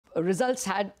results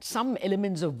had some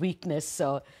elements of weakness.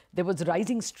 There was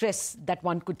rising stress that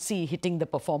one could see hitting the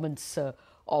performance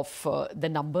of the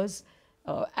numbers.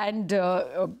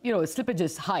 Slippage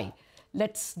is high.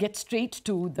 Let's get straight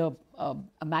to the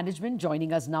management.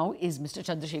 Joining us now is Mr.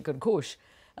 Chandra Shekhar Ghosh,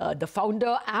 the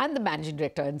founder and the managing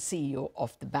director and CEO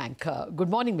of the bank. Good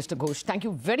morning, Mr. Ghosh. Thank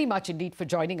you very much indeed for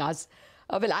joining us.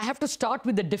 Well, I have to start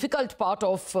with the difficult part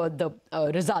of the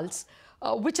results,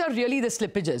 which are really the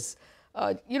slippages.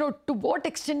 To what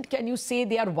extent can you say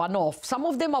they are one-off? Some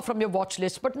of them are from your watch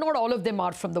list, but not all of them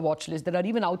are from the watch list. There are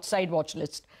even outside watch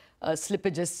list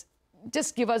slippages.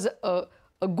 Just give us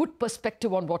a good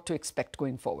perspective on what to expect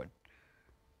going forward.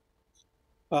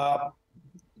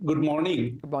 Good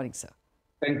morning. Good morning, sir.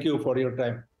 Thank you for your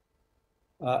time.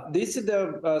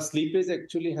 The slippage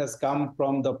actually has come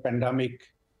from the pandemic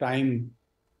time.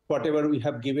 Whatever we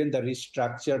have given the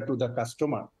restructure to the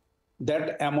customer,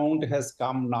 that amount has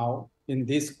come now in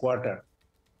this quarter.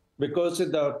 Because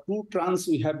the two tranches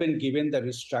we have been given the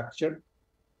restructure.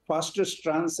 First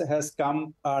tranche has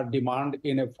come demand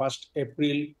in a 1st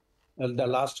April, the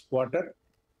last quarter,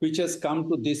 which has come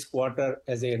to this quarter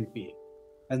as a NPA.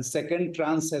 And second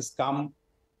tranche has come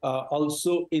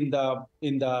also in the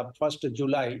 1st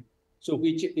July, so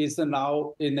which is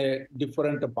now in a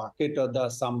different bucket of the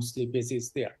some slippage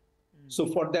is there. So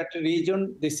for that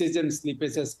reason, decision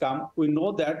slippage has come. We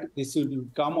know that this will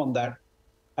come on that.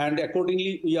 And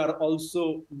accordingly, we are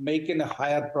also making a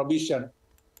higher provision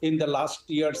in the last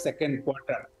year, 2nd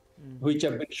quarter, which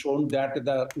have been shown that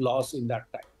the loss in that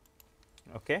time.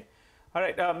 Okay. All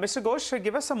right. Mr. Ghosh,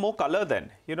 give us some more color then.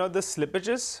 The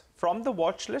slippages from the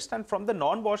watch list and from the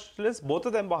non-watch list, both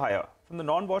of them were higher. From the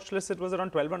non-watch list, it was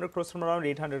around 1,200 crores, from around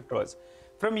 800 crores.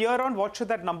 From here on, what should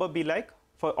that number be like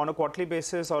on a quarterly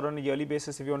basis or on a yearly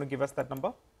basis, if you want to give us that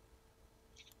number?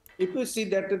 If you see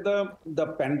that the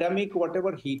pandemic,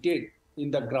 whatever heated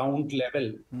in the ground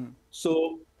level,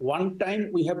 so one time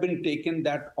we have been taken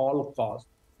that all cost,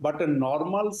 but a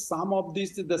normal sum of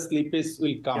this, the slippage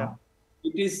will come. Yeah.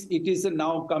 It is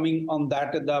now coming on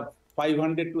that the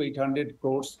 500 to 800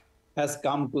 crores has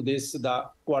come to this the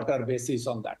quarter basis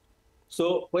on that.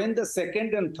 So when the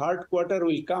 2nd and 3rd quarter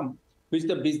will come, which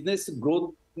the business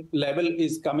growth level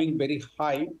is coming very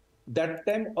high, that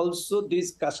time also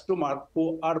these customers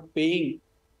who are paying,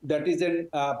 that is a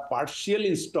partial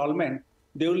installment,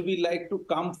 they will be like to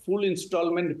come full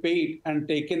installment paid and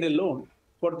taken a loan.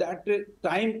 For that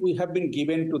time we have been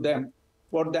given to them.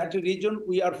 For that reason,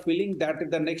 we are feeling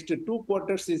that the next 2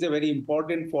 quarters is a very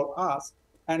important for us.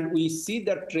 And we see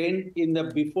the trend in the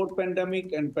before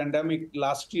pandemic and pandemic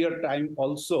last year time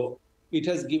also. It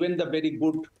has given the very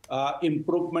good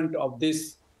improvement of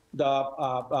this, the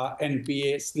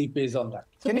NPA slippage on that.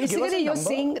 So basically you're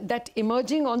saying that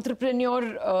emerging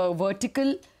entrepreneur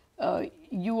vertical,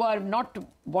 you are not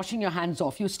washing your hands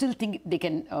off. You still think they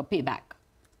can pay back?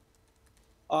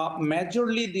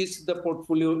 Majorly, the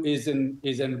portfolio is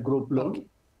in group loan,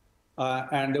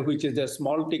 and which is a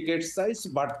small ticket size,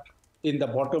 but in the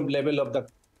bottom level of the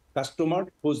customer,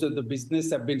 whose the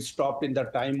business have been stopped in the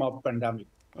time of pandemic.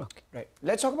 Okay, right.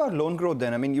 Let's talk about loan growth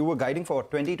then. I mean, you were guiding for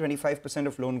 20-25%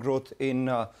 of loan growth in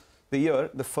the year.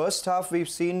 The first half, we've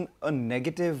seen a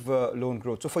negative loan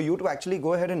growth. So for you to actually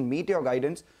go ahead and meet your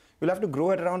guidance, you'll have to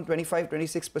grow at around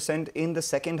 25-26% in the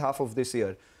second half of this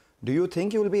year. Do you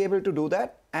think you will be able to do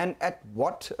that? And at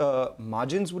what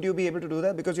margins would you be able to do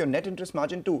that? Because your net interest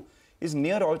margin too is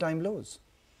near all-time lows.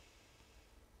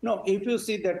 No, if you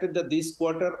see that this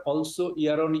quarter also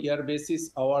year-on-year basis,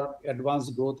 our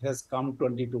advance growth has come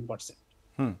 22%.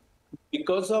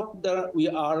 Because of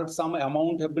some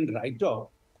amount have been write off.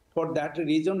 For that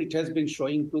reason, it has been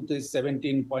showing to the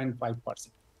 17.5%.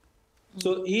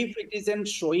 So if it isn't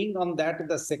showing on that,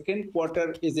 the 2nd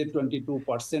quarter is a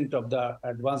 22% of the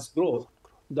advance growth.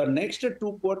 The next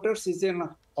 2 quarters is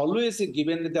always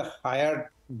given the higher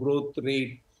growth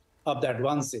rate of the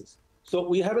advances. So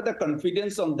we have the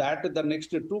confidence on that. The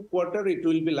next 2 quarters, it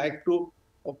will be like to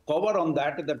cover on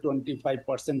that the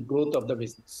 25% growth of the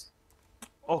business.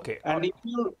 Okay. And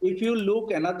if you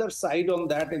look another side on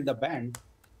that in the bank,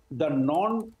 the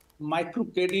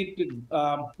non-microcredit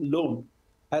loan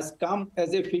has come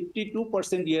as a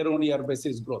 52% year-on-year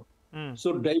basis growth.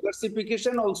 So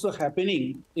diversification also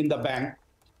happening in the bank.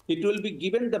 It will be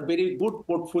given the very good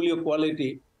portfolio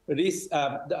quality risk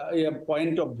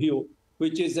point of view,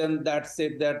 which is in that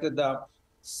said that the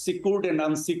secured and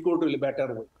unsecured will be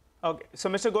better way. Okay. So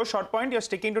Mr. Ghosh, short point, you're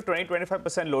sticking to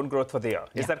 20-25% loan growth for the year.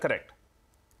 Is that correct?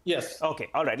 Yes. Okay.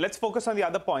 All right. Let's focus on the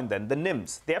other point then. The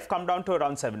NIMs, they have come down to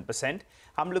around 7%.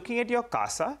 I'm looking at your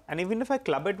CASA, and even if I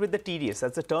club it with the TDS,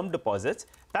 that's the term deposits,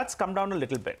 that's come down a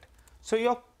little bit. So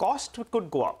your cost could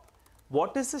go up.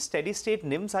 What is the steady state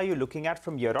NIMs are you looking at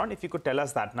from here on? If you could tell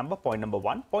us that number, point number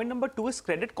one. Point number two is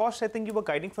credit cost. I think you were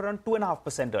guiding for around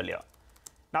 2.5% earlier.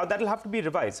 Now that will have to be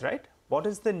revised, right? What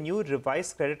is the new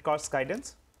revised credit cost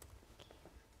guidance?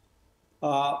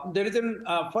 There is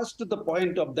first the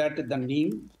point of that, the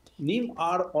NIM. NIM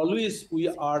are always, we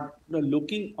are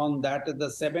looking on that, the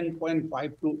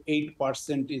 7.5 to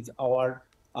 8% is our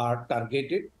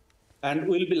targeted, and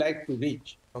we'll be like to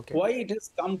reach. Okay. Why it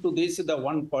has come to this, the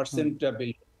 1%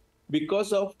 bill?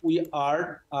 Because of we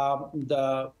are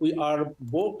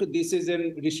booked, this is a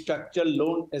restructured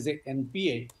loan as a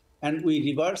NPA, and we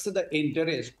reverse the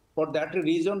interest. For that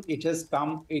reason, it has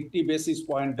come 80 basis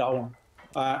point down.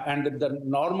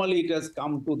 Normally it has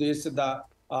come to this, the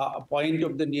point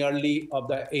of the nearly of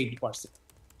the 8%.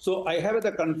 So I have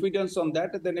the confidence on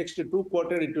that. The next 2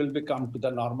 quarters, it will become to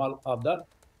the normal of the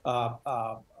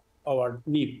our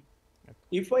NIM.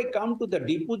 If I come to the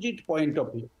deposit point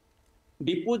of view,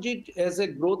 deposit as a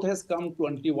growth has come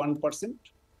 21%.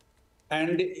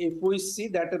 And if we see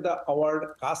that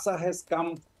our CASA has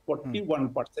come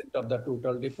 41% of the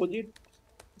total deposit,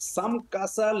 some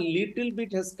CASA little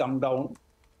bit has come down.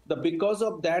 Because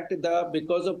of that,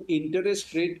 because of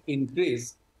interest rate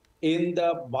increase in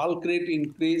the bulk rate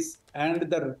increase and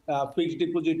the fixed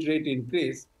deposit rate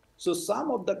increase, so some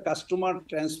of the customer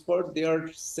transferred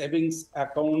their savings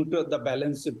account, the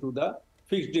balance to the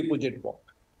fixed deposit box.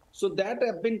 So that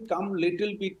have been come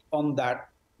little bit on that.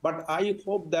 But I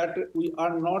hope that we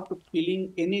are not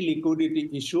feeling any liquidity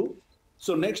issue.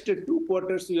 So next 2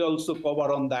 quarters, we also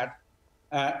cover on that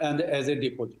and as a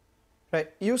deposit.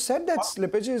 Right. You said that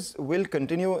slippages will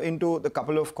continue into the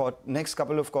next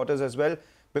couple of quarters as well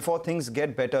before things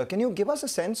get better. Can you give us a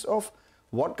sense of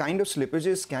what kind of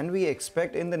slippages can we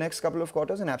expect in the next couple of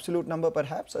quarters? An absolute number,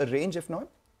 perhaps, a range, if not?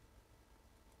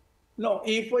 No,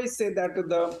 if I say that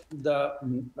the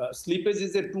slippage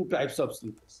is 2 types of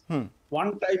slippage.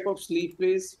 One type of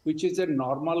slippage, which is a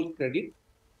normal credit.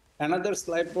 Another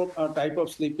type of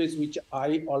slippage, which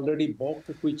I already booked,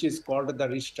 which is called the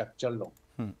restructure loan.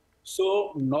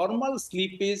 So normal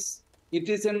slippage, it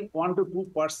is in 1 to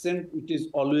 2%, it is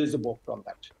always booked on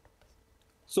that.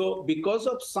 So because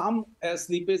of some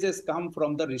slippages come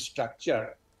from the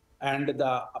restructure and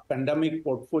the pandemic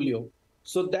portfolio,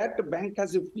 so that bank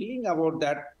has a feeling about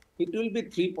that it will be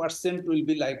 3% will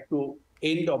be like to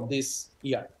end of this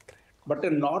year.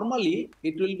 But normally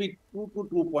it will be 2 to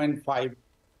 2.5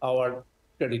 our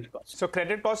credit cost. So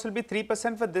credit cost will be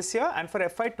 3% for this year, and for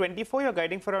FY24 you're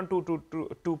guiding for around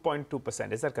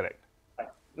 2.2%. Is that correct?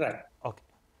 Right. Okay.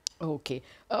 Okay.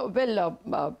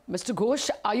 Mr. Ghosh,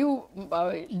 are you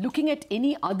looking at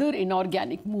any other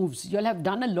inorganic moves? You'll have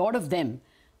done a lot of them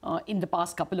in the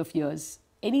past couple of years.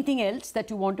 Anything else that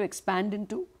you want to expand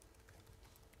into?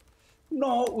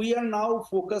 No, we are now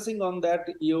focusing on that.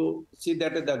 You see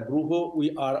that the Gruho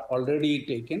we are already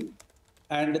taken,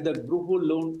 and the Gruho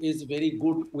loan is very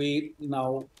good way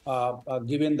now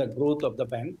given the growth of the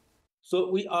bank.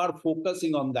 So we are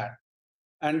focusing on that.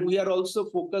 And we are also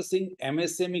focusing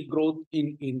MSME growth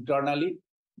internally.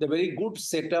 The very good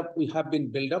setup we have been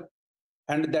built up,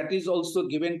 and that is also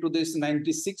given to this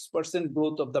 96%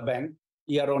 growth of the bank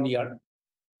year on year.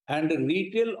 And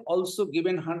retail also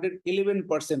given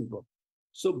 111% growth.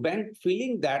 So bank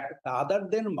feeling that other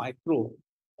than micro,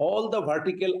 all the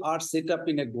vertical are set up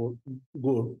in a good.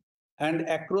 And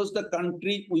across the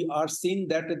country, we are seeing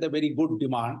that the very good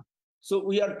demand. So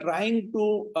we are trying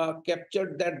to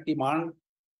capture that demand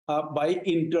by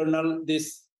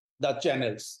the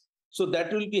channels. So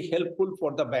that will be helpful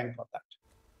for the bank for that.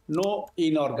 No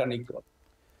inorganic growth.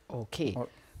 Okay.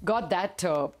 Got that,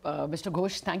 Mr.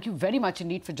 Ghosh. Thank you very much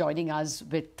indeed for joining us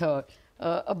with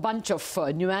a bunch of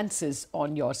nuances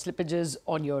on your slippages,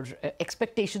 on your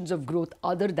expectations of growth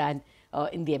other than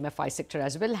in the MFI sector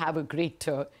as well. Have a great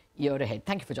year ahead.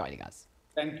 Thank you for joining us.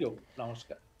 Thank you.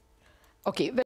 Namaskar. Okay.